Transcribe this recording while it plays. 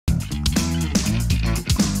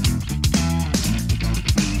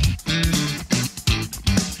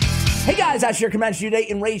guys, Ash here, coming at you today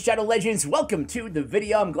in Raid Shadow Legends. Welcome to the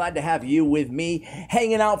video. I'm glad to have you with me,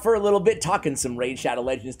 hanging out for a little bit, talking some Raid Shadow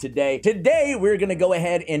Legends today. Today, we're going to go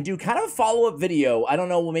ahead and do kind of a follow-up video. I don't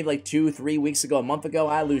know, maybe like 2-3 weeks ago, a month ago.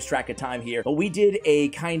 I lose track of time here. But we did a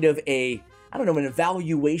kind of I don't know, an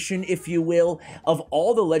evaluation, if you will, of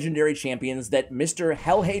all the legendary champions that Mr.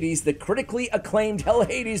 Hell Hades, the critically acclaimed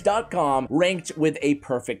HellHades.com, ranked with a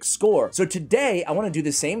perfect score. So today, I want to do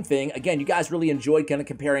the same thing. Again, you guys really enjoyed kind of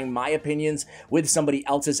comparing my opinions with somebody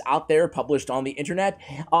else's out there published on the internet.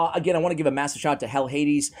 Again, I want to give a massive shout out to Hell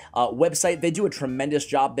Hades website. They do a tremendous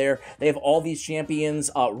job there. They have all these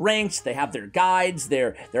champions ranked. They have their guides,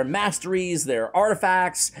 their masteries, their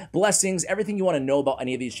artifacts, blessings, everything you want to know about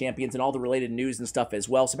any of these champions and all the related news and stuff as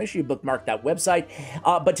well, so make sure you bookmark that website.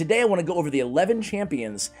 But today I want to go over the 11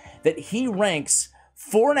 champions that he ranks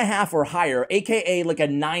 4.5 or higher, aka like a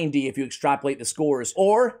 90 if you extrapolate the scores,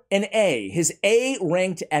 or an A, his A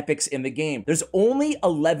ranked epics in the game. There's only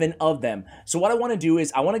 11 of them. So what I want to do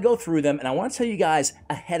is I want to go through them and I want to tell you guys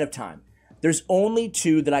ahead of time. There's only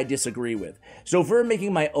 2 that I disagree with. So if we're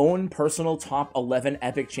making my own personal top 11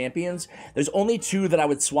 epic champions, there's only 2 that I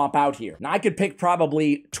would swap out here. Now I could pick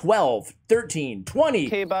probably 12, 13, 20.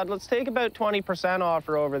 Okay, bud, let's take about 20%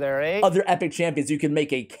 offer over there, eh? Other epic champions you can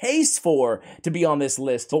make a case for to be on this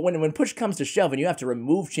list. But when push comes to shove and you have to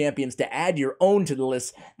remove champions to add your own to the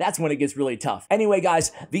list, that's when it gets really tough. Anyway,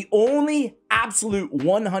 guys, the only absolute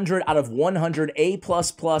 100 out of 100 A++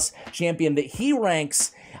 champion that he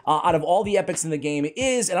ranks out of all the epics in the game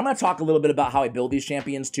is, and I'm going to talk a little bit about how I build these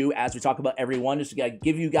champions too as we talk about every one, just to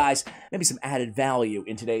give you guys maybe some added value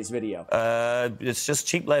in today's video. It's just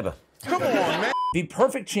cheap labor. Come on, man. The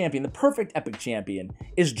perfect champion, the perfect epic champion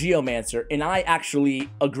is Geomancer, and I actually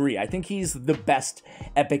agree. I think he's the best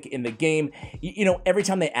epic in the game. You know, every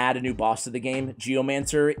time they add a new boss to the game,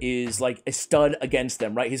 Geomancer is like a stud against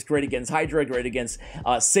them, right? He's great against Hydra, great against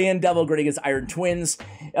Sand Devil, great against Iron Twins.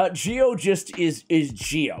 Geo just is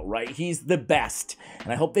Geo, right? He's the best,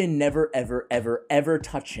 and I hope they never, ever, ever, ever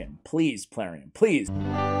touch him. Please, Plarium, please.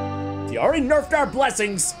 You already nerfed our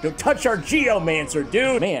blessings. Don't touch our Geomancer,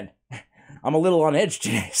 dude. Man, I'm a little on edge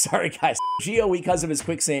today. Sorry, guys. Geo, because of his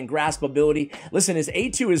Quicksand Grasp ability. Listen, his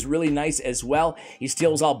A2 is really nice as well. He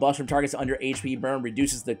steals all buffs from targets under HP burn,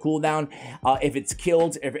 reduces the cooldown if it's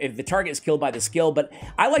killed, if the target is killed by the skill. But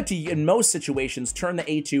I like to, in most situations, turn the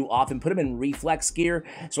A2 off and put him in reflex gear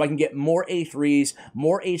so I can get more A3s,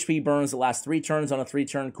 more HP burns the last 3 turns on a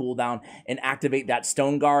 3-turn cooldown, and activate that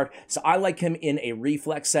Stone Guard. So I like him in a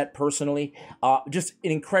reflex set personally. Just an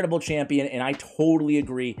incredible champion, and I totally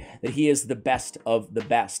agree that he is the best of the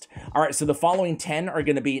best. All right, so the following 10 are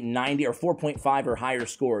going to be 90 or 4.5 or higher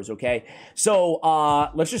scores, okay? So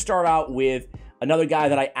let's just start out with another guy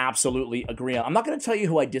that I absolutely agree on. I'm not going to tell you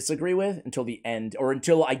who I disagree with until the end, or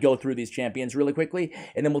until I go through these champions really quickly,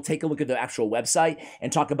 and then we'll take a look at the actual website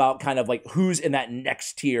and talk about kind of like who's in that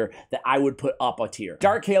next tier that I would put up a tier.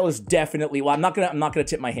 Darkhail is definitely, well, I'm not gonna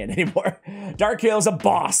tip my hand anymore. Darkhail is a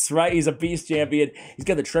boss, right? He's a beast champion. He's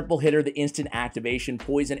got the triple hitter, the instant activation,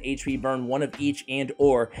 poison, HP burn, one of each, and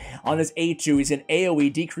or on his A2, he's an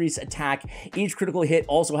AoE, decrease attack. Each critical hit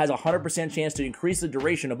also has a 100% chance to increase the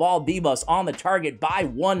duration of all debuffs on the target by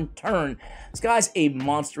 1 turn. This guy's a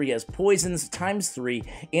monster. He has poisons ×3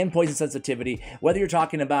 and poison sensitivity. Whether you're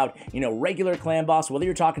talking about, you know, regular clan boss, whether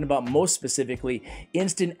you're talking about most specifically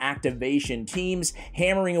instant activation teams,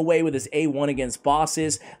 hammering away with his A1 against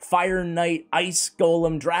bosses, Fire Knight, Ice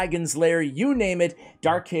Golem, Dragon's Lair, you name it,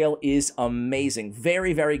 Darkhail is amazing.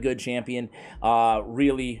 Very, very good champion.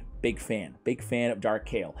 Really big fan of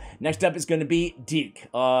Darkhail. Next up is going to be Deke.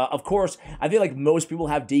 Of course, I feel like most people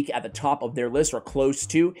have Deke at the top of their list or close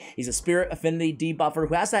to. He's a Spirit Affinity debuffer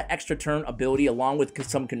who has that extra turn ability along with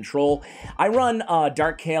some control. I run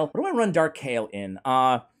Darkhail. What do I run Darkhail in?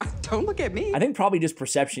 Don't look at me. I think probably just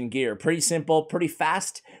Perception gear. Pretty simple, pretty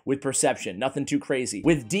fast with Perception. Nothing too crazy.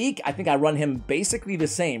 With Deke, I think I run him basically the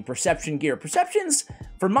same. Perception gear. Perception's,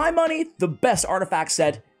 for my money, the best artifact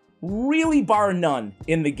set, really bar none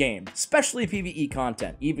in the game, especially PvE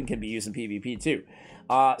content. Even can be used in PvP too.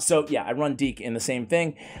 So yeah, I run Deke in the same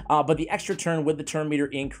thing, but the extra turn with the turn meter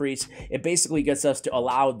increase, it basically gets us to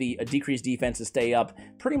allow the decreased defense to stay up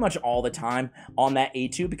pretty much all the time on that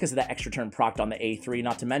A2 because of that extra turn procced on the A3,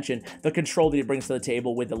 not to mention the control that he brings to the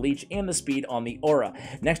table with the leech and the speed on the aura.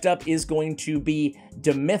 Next up is going to be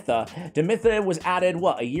Demitha. Demitha was added,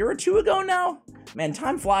 what, a year or 2 ago now? Man,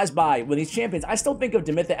 time flies by with these champions. I still think of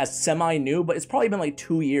Demitha as semi-new, but it's probably been like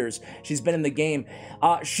 2 years she's been in the game.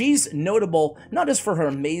 She's notable not just for her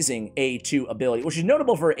amazing A2 ability, which is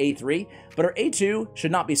notable for her A3, but her A2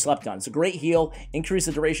 should not be slept on. It's a great heal, increase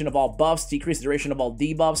the duration of all buffs, decrease the duration of all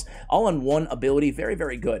debuffs, all in one ability. Very,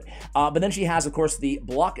 very good. But then she has, of course, the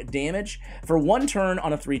block damage for 1 turn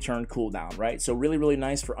on a 3-turn cooldown, right? So really, really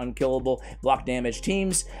nice for unkillable block damage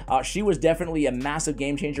teams. She was definitely a massive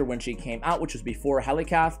game changer when she came out, which was before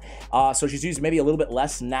Helikath. So she's used maybe a little bit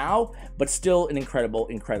less now, but still an incredible,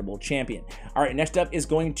 incredible champion. All right, next up is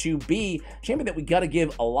going to be a champion that we got to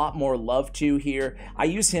give a lot more love to here. I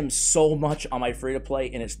use him so much on my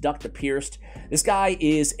free-to-play, and it's Duck the Pierced. This guy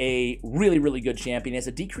is a really, really good champion. He has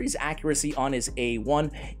a decreased accuracy on his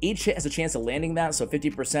A1. Each hit has a chance of landing that, so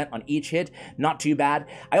 50% on each hit. Not too bad.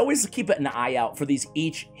 I always keep an eye out for these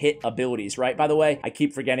each hit abilities, right? By the way, I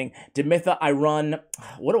keep forgetting. Demitha, I run...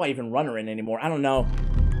 What do I even run her in anymore? I don't know.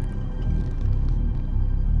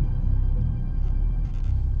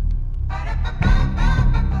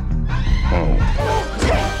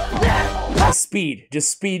 Speed,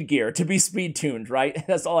 just speed gear, to be speed tuned, right?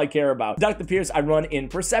 That's all I care about. Duck the Pierce, I run in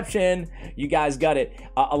Perception. You guys got it.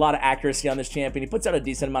 A lot of accuracy on this champion. He puts out a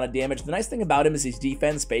decent amount of damage. The nice thing about him is he's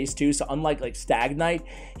defense based too, so unlike like Stag Knight,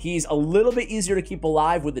 he's a little bit easier to keep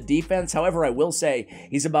alive with the defense. However, I will say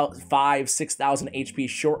he's about 5,000-6,000 HP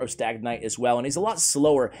short of Stag Knight as well, and he's a lot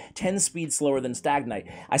slower, 10 speed slower than Stag Knight.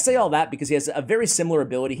 I say all that because he has a very similar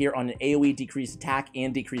ability here on an AoE, decreased attack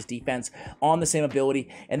and decreased defense on the same ability,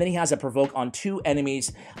 and then he has a provoke on 2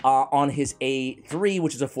 enemies on his A3,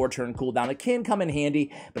 which is a 4-turn cooldown. It can come in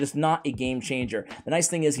handy, but it's not a game changer. The nice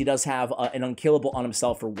thing is he does have an unkillable on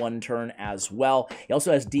himself for 1 turn as well. He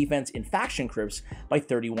also has defense in faction crypts by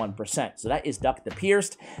 31%. So that is Duck the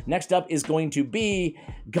Pierced. Next up is going to be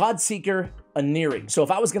Godseeker Aniri. So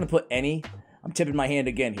if I was going to put any, I'm tipping my hand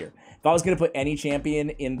again here. If I was going to put any champion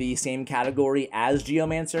in the same category as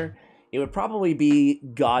Geomancer, it would probably be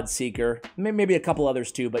Godseeker, maybe a couple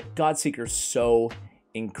others too, but Godseeker's so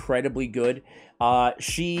incredibly good. Her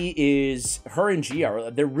and G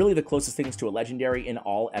they're really the closest things to a legendary in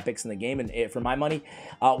all epics in the game, and for my money,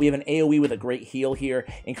 we have an AoE with a great heal here,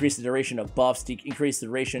 increase the duration of buffs, decrease the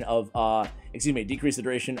duration of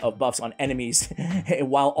buffs on enemies,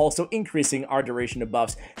 while also increasing our duration of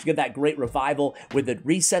buffs. So you get that great revival with the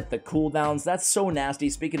reset, the cooldowns. That's so nasty.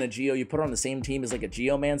 Speaking of Geo, you put her on the same team as like a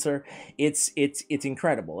Geomancer. It's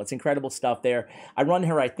incredible. It's incredible stuff there. I run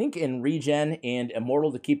her, I think, in Regen and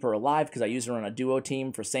Immortal to keep her alive because I use her on a duo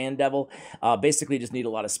team for Sand Devil. Basically just need a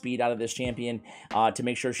lot of speed out of this champion to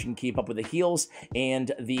make sure she can keep up with the heals,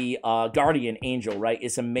 and the Guardian Angel, right?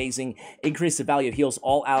 It's amazing. Increase the value of heals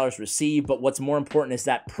all allies receive, but what's more important is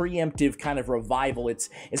that preemptive kind of revival. It's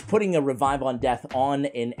putting a revive on death on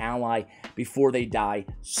an ally before they die.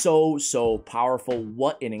 So powerful.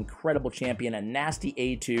 What an incredible champion. A nasty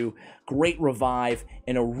A2, great revive,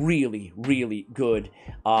 and a really, really good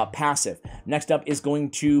passive. Next up is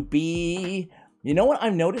going to be... You know what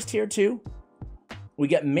I've noticed here too? We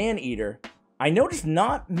get Maneater. I noticed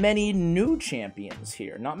not many new champions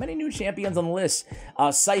here. Not many new champions on the list.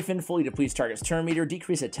 Siphon fully depletes target's turn meter.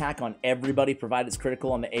 Decrease attack on everybody, provided it's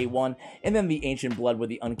critical on the A1. And then the Ancient Blood with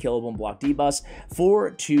the unkillable and block debuffs for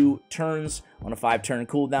 2 turns on a 5-turn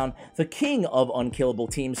cooldown. The king of unkillable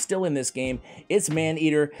teams still in this game. It's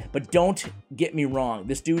Maneater, but don't get me wrong.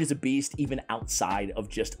 This dude is a beast even outside of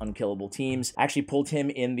just unkillable teams. I actually pulled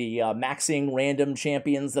him in the maxing random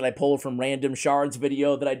champions that I pulled from Random Shards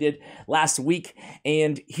video that I did last week,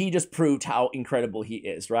 and he just proved how incredible he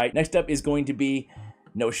is, right? Next up is going to be...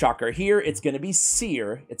 No shocker here, it's going to be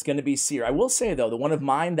Seer. It's going to be Seer. I will say, though, the one of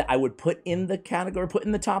mine that I would put in the category, put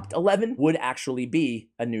in the top 11, would actually be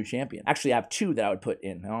a new champion. Actually, I have 2 that I would put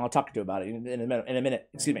in, and I'll talk to you about it in a minute.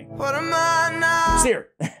 Excuse me. What am I now? Seer.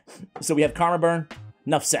 So we have Karma Burn.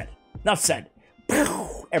 Enough said. Enough said.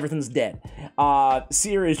 Everything's dead.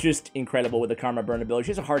 Seer is just incredible with the Karma Burn ability.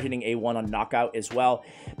 She has a hard-hitting A1 on Knockout as well,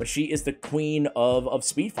 but she is the queen of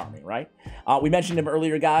speed farming, right? We mentioned him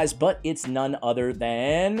earlier, guys, but it's none other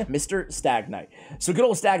than Mr. Stag Knight. So good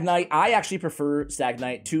old Stag Knight. I actually prefer Stag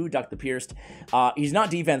Knight to Duck the Pierced. He's not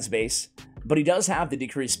defense-based, but he does have the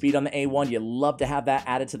decreased speed on the A1. You love to have that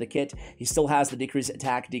added to the kit. He still has the decreased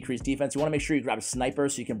attack, decreased defense. You want to make sure you grab a sniper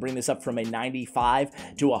so you can bring this up from a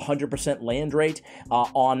 95 to 100% land rate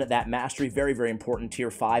on that mastery. Very, very important tier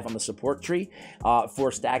 5 on the support tree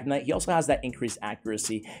for Stag Knight. He also has that increased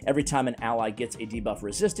accuracy every time an ally gets a debuff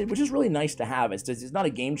resisted, which is really nice to have. It's not a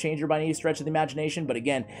game changer by any stretch of the imagination, but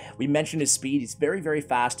again, we mentioned his speed. He's very, very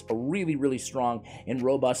fast, a really, really strong and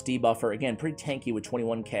robust debuffer. Again, pretty tanky with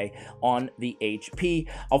 21k on the HP.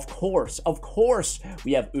 Of course,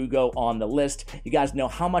 we have Ugo on the list. You guys know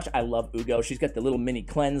how much I love Ugo. She's got the little mini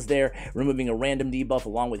cleanse there, removing a random debuff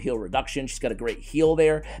along with heal reduction. She's got a great heal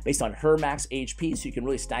there based on her max HP, so you can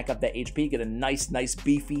really stack up that HP, get a nice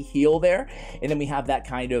beefy heal there. And then we have that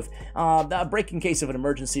kind of break in case of an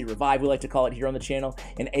emergency revive, we like to call it here on the channel,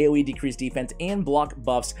 and AoE decreased defense and block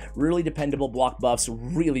buffs, really dependable block buffs,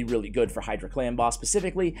 really good for Hydra Clan boss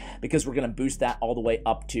specifically, because we're going to boost that all the way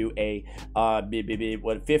up to a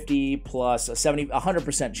 50 plus 70,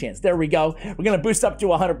 100% chance. There we go. We're going to boost up to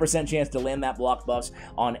 100% chance to land that block buffs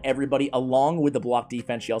on everybody, along with the block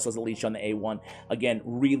defense. She also has a leash on the A1. Again,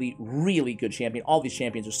 really good champion. All these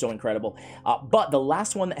champions are so incredible. But the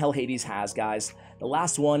last one that Hell Hades has, guys, the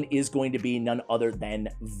last one is going to be none other than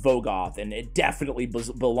Vogoth, and it definitely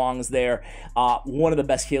belongs there. One of the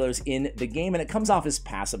best healers in the game, and it comes off as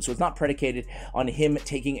passive, so it's not predicated on him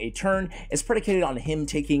taking a turn. It's predicated on him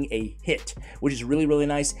taking a hit, which is really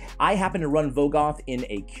nice. I happen to run Vogoth in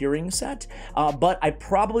a curing set, but I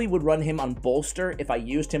probably would run him on bolster if I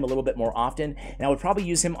used him a little bit more often, and I would probably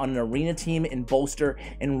use him on an arena team in bolster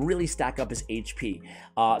and really stack up his HP.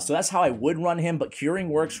 So that's how I would run him, but curing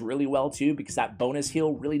works really well too, because that bonus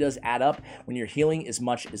heal really does add up when you're healing as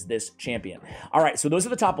much as this champion. All right, so those are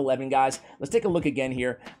the top 11, guys. Let's take a look again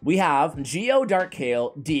here. We have Geo, Dark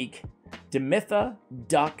Kayle, Deke, Demitha,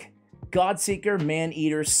 Duck, Godseeker,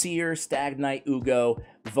 Maneater, Seer, Stag Knight, Ugo,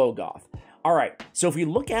 Vogoth. All right, so if we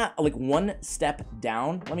look at like one step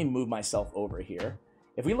down, let me move myself over here.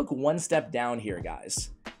 If we look one step down here, guys,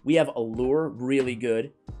 we have Allure, really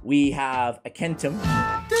good. We have Akentum.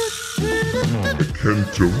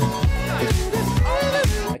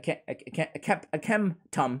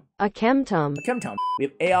 Akemtum. We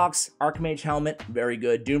have Aox, Archmage Helmet, very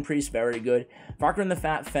good. Doom Priest, very good. Farkern the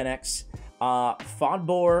Fat, Fennex.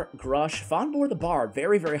 Fodbor, Grush. Fodbor the Bard,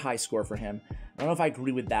 very high score for him. I don't know if I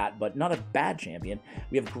agree with that, but not a bad champion.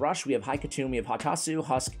 We have Grush, we have Haikatum, we have Hatasu,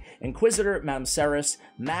 Husk, Inquisitor, Madame Ceres,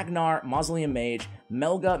 Magnar, Mausoleum Mage,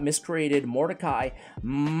 Melga, Miscreated, Mordecai,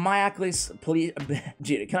 Myaklis, please,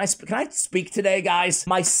 can I speak today, guys?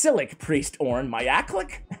 Mycilic, Priest Ornn,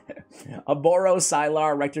 Myaklic, Aboro,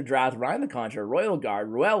 Sylar, Rector Drath, Ryan the Conjurer, Royal Guard,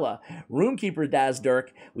 Ruella, Roomkeeper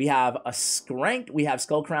Dazdirk, we have a Skrank, we have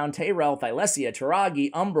Skullcrown, Tayrel, Thylesia, Taragi,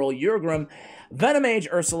 Umbral, Urgrim, Venomage,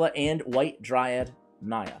 Ursula, and White Dryad,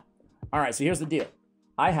 Naya. All right, so here's the deal.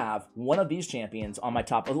 I have one of these champions on my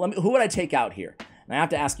top. Who would I take out here? And I have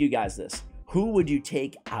to ask you guys this. Who would you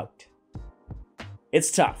take out?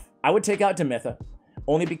 It's tough. I would take out Demitha,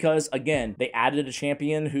 only because, again, they added a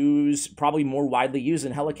champion who's probably more widely used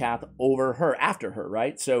in Helicath over her, after her,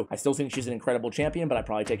 right? So I still think she's an incredible champion, but I'd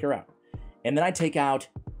probably take her out. And then I take out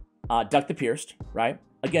Duck the Pierced, right?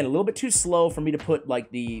 Again, a little bit too slow for me to put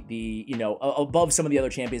like the above some of the other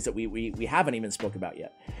champions that we haven't even spoke about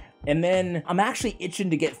yet. And then I'm actually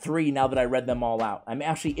itching to get 3 now that I read them all out. I'm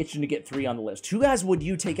actually itching to get 3 on the list. Who guys would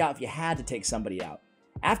you take out if you had to take somebody out?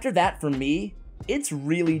 After that, for me, it's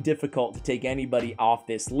really difficult to take anybody off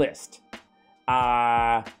this list.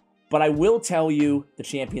 But I will tell you the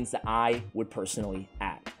champions that I would personally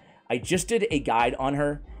add. I just did a guide on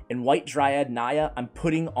her, and White Dryad Naya, I'm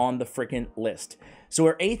putting on the freaking list. So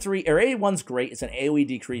her A3, or A1's great, it's an AoE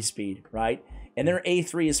decrease speed, right? And their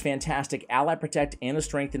A3 is fantastic, Ally Protect and the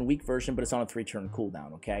Strength and Weak version, but it's on a 3-turn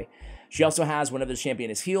cooldown, okay? She also has, whenever the champion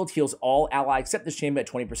is healed, heals all ally except this champion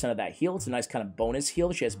at 20% of that heal. It's a nice kind of bonus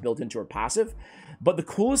heal she has built into her passive. But the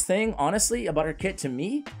coolest thing, honestly, about her kit to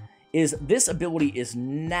me is this ability is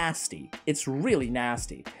nasty. It's really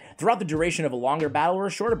nasty. Throughout the duration of a longer battle or a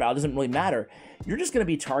shorter battle, it doesn't really matter. You're just going to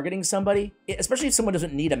be targeting somebody, especially if someone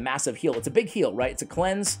doesn't need a massive heal. It's a big heal, right? It's a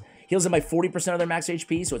cleanse. Heals them by 40% of their max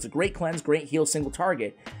HP, so it's a great cleanse, great heal, single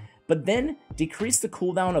target. But then decrease the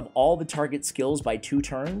cooldown of all the target skills by 2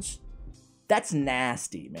 turns. That's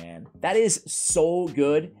nasty, man. That is so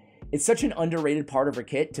good. It's such an underrated part of her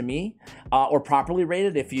kit to me, or properly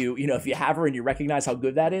rated if you have her and you recognize how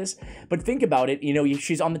good that is. But think about it,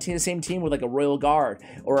 she's on the same team with like a Royal Guard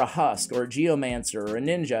or a Husk or a Geomancer or a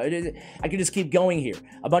Ninja. I could just keep going here.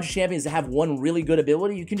 A bunch of champions that have one really good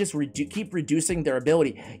ability, you can just keep reducing their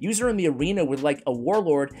ability. Use her in the arena with like a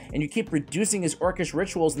Warlord and you keep reducing his Orcish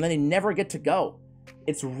rituals and then they never get to go.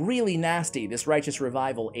 It's really nasty, this Righteous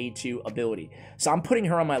Revival A2 ability. So I'm putting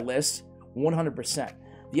her on my list 100%.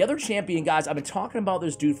 The other champion, guys, I've been talking about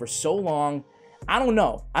this dude for so long. I don't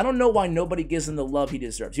know. I don't know why nobody gives him the love he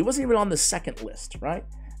deserves. He wasn't even on the second list, right?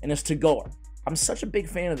 And it's Tagore. I'm such a big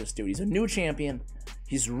fan of this dude. He's a new champion.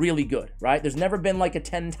 He's really good, right? There's never been like a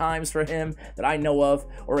 10 times for him that I know of,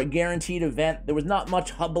 or a guaranteed event. There was not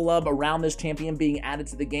much hubbub around this champion being added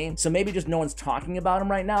to the game, so maybe just no one's talking about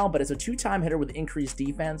him right now, but it's a 2-time hitter with increased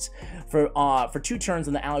defense for 2 turns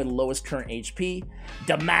in the alley, the lowest current HP.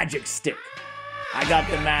 The Magic Stick. I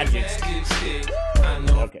got the Magic Stick.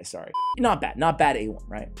 Okay, sorry. Not bad A1,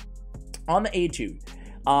 right? On the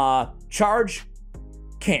A2, charge,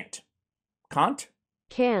 can't.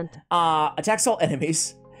 Attacks all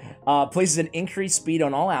enemies, places an increased speed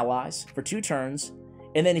on all allies for 2 turns,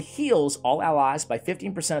 and then heals all allies by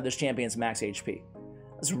 15% of this champion's max HP.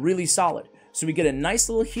 That's really solid. So we get a nice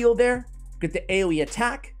little heal there, get the AoE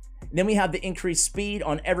attack, and then we have the increased speed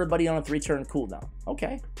on everybody on a 3-turn cooldown.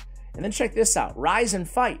 Okay. And then check this out. Rise and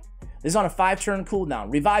Fight. This is on a 5-turn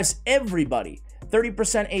cooldown. Revives everybody,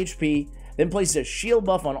 30% HP, then places a shield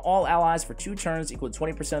buff on all allies for 2 turns, equal to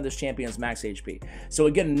 20% of this champion's max HP. So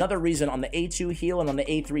again, another reason on the A2 heal and on the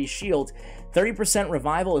A3 shield, 30%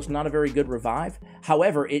 revival is not a very good revive.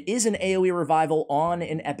 However, it is an AoE revival on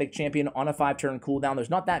an epic champion on a 5-turn cooldown. There's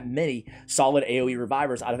not that many solid AoE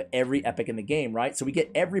revivers out of every epic in the game, right? So we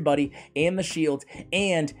get everybody and the shield,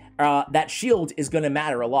 and that shield is going to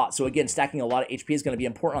matter a lot. So again, stacking a lot of HP is going to be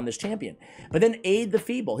important on this champion. But then Aid the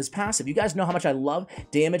Feeble, his passive. You guys know how much I love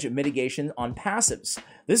damage mitigation on passives.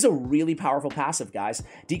 This is a really powerful passive, guys.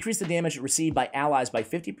 Decrease the damage received by allies by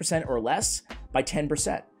 50% or less by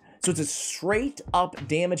 10%. So it's a straight up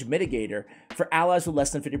damage mitigator for allies with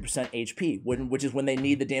less than 50% HP, which is when they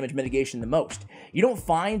need the damage mitigation the most. You don't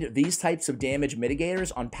find these types of damage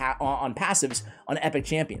mitigators on passives on epic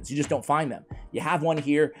champions. You just don't find them. You have one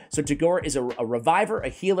here. So Tagore is a reviver, a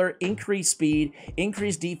healer, increased speed,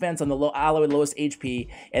 increased defense on the ally with lowest HP,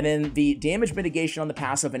 and then the damage mitigation on the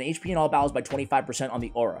passive and HP in all battles by 25% on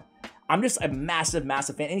the aura. I'm just a massive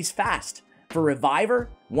fan, and he's fast. For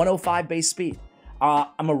reviver, 105 base speed.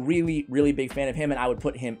 I'm a really big fan of him, and I would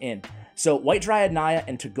put him in. So White Dryad Naya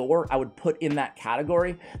and Tagore, I would put in that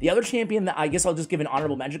category. The other champion that I guess I'll just give an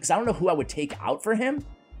honorable mention, because I don't know who I would take out for him,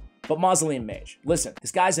 but Mausoleum Mage. Listen,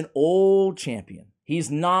 this guy's an old champion.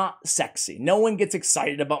 He's not sexy. No one gets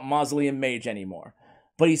excited about Mausoleum Mage anymore,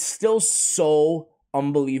 but he's still so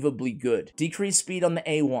unbelievably good. Decreased speed on the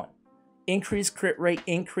A1. Increased crit rate,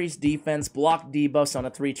 increased defense, block debuffs on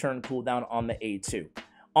a 3-turn cooldown on the A2.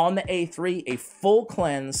 On the A3, a full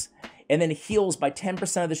cleanse, and then heals by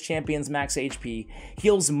 10% of this champion's max HP,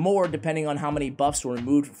 heals more depending on how many buffs were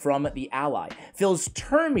removed from the ally, fills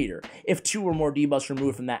turn meter if 2 or more debuffs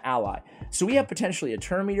removed from that ally. So we have potentially a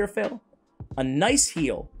turn meter fill, a nice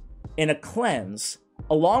heal, and a cleanse,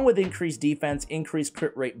 along with increased defense, increased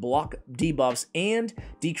crit rate, block debuffs, and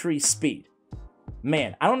decreased speed.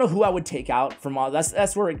 Man, I don't know who I would take out from all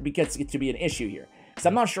that's where it gets to be an issue here. So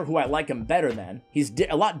I'm not sure who I like him better than. He's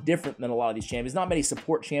a lot different than a lot of these champions. Not many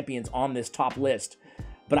support champions on this top list,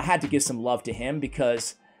 but I had to give some love to him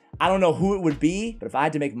because I don't know who it would be, but if I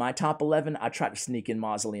had to make my top 11, I'd try to sneak in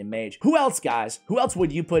Mausoleum Mage. Who else, guys? Who else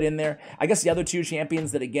would you put in there? I guess the other 2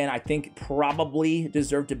 champions that, again, I think probably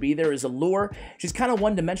deserve to be there is Allure. She's kind of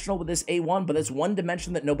one-dimensional with this A1, but it's one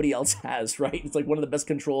dimension that nobody else has, right? It's like one of the best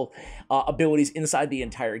control abilities inside the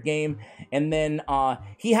entire game. And then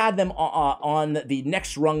he had them on the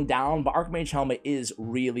next rung down, but Archmage Helmet is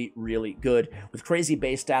really good with crazy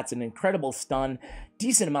base stats, an incredible stun,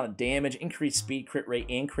 decent amount of damage, increased speed, crit rate,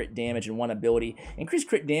 and crit damage in one ability. Increased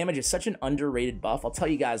crit damage is such an underrated buff. I'll tell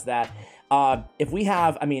you guys that. If we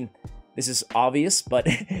have, I mean, this is obvious, but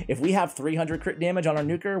if we have 300 crit damage on our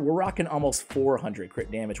nuker, we're rocking almost 400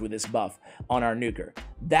 crit damage with this buff on our nuker.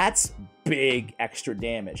 That's big extra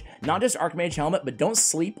damage. Not just Archmage Helmet, but don't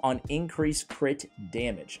sleep on increased crit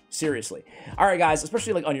damage. Seriously. All right, guys,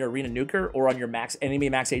 especially like on your arena nuker or on your enemy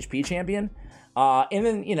max HP champion. And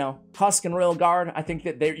then, you know, Husk and Royal Guard, I think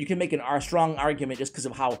that you can make a strong argument just because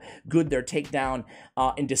of how good their takedown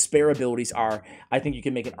and despair abilities are. I think you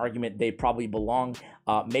can make an argument they probably belong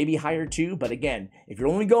maybe higher too. But again, if you're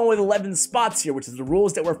only going with 11 spots here, which is the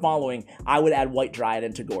rules that we're following, I would add White Dryad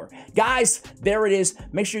and Tagore. Guys, there it is.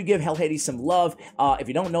 Make sure you give Hell Hades some love. If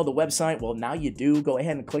you don't know the website, well, now you do. Go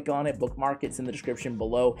ahead and click on it. Bookmark it's in the description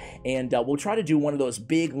below. And we'll try to do one of those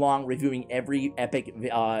big, long reviewing every epic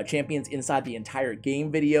champions inside the entire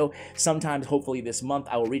game video. Sometimes, hopefully this month,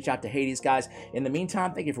 I will reach out to Hades, guys. In the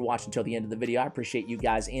meantime, thank you for watching until the end of the video. I appreciate you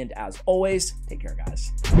guys. And as always, take care,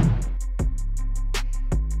 guys.